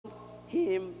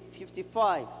Hymn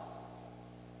 55.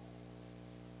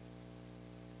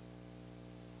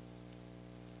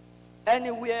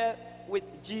 Anywhere with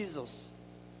Jesus.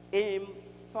 Hymn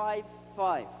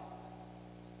 5:5.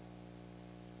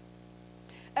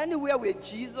 Anywhere with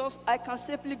Jesus, I can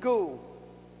safely go.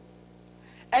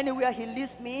 Anywhere he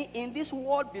leads me in this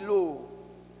world below.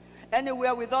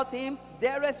 Anywhere without him,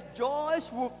 there is joys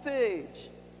will fade.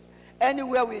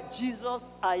 Anywhere with Jesus,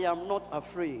 I am not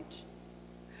afraid.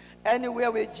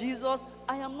 Anywhere with Jesus,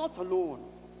 I am not alone.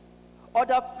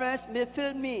 Other friends may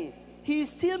fail me, he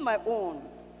is still my own.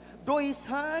 Though his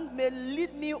hand may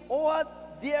lead me over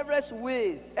dearest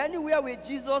ways. Anywhere with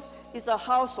Jesus is a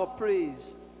house of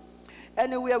praise.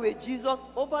 Anywhere with Jesus,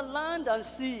 over land and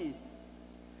sea.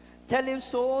 Telling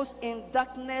souls in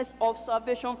darkness of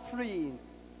salvation free.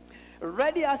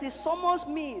 Ready as he summons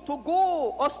me to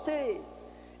go or stay.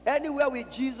 Anywhere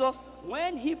with Jesus,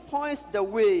 when he points the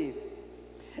way.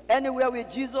 Anywhere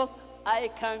with Jesus, I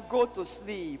can go to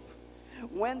sleep.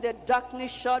 When the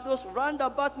darkness shadows round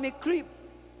about me creep.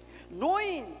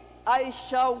 Knowing I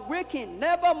shall waken,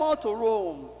 never more to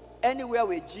roam. Anywhere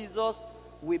with Jesus,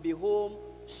 will be home,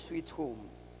 sweet home.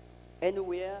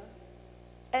 Anywhere,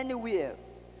 anywhere.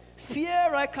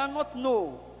 Fear I cannot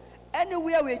know.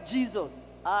 Anywhere with Jesus,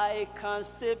 I can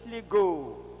safely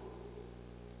go.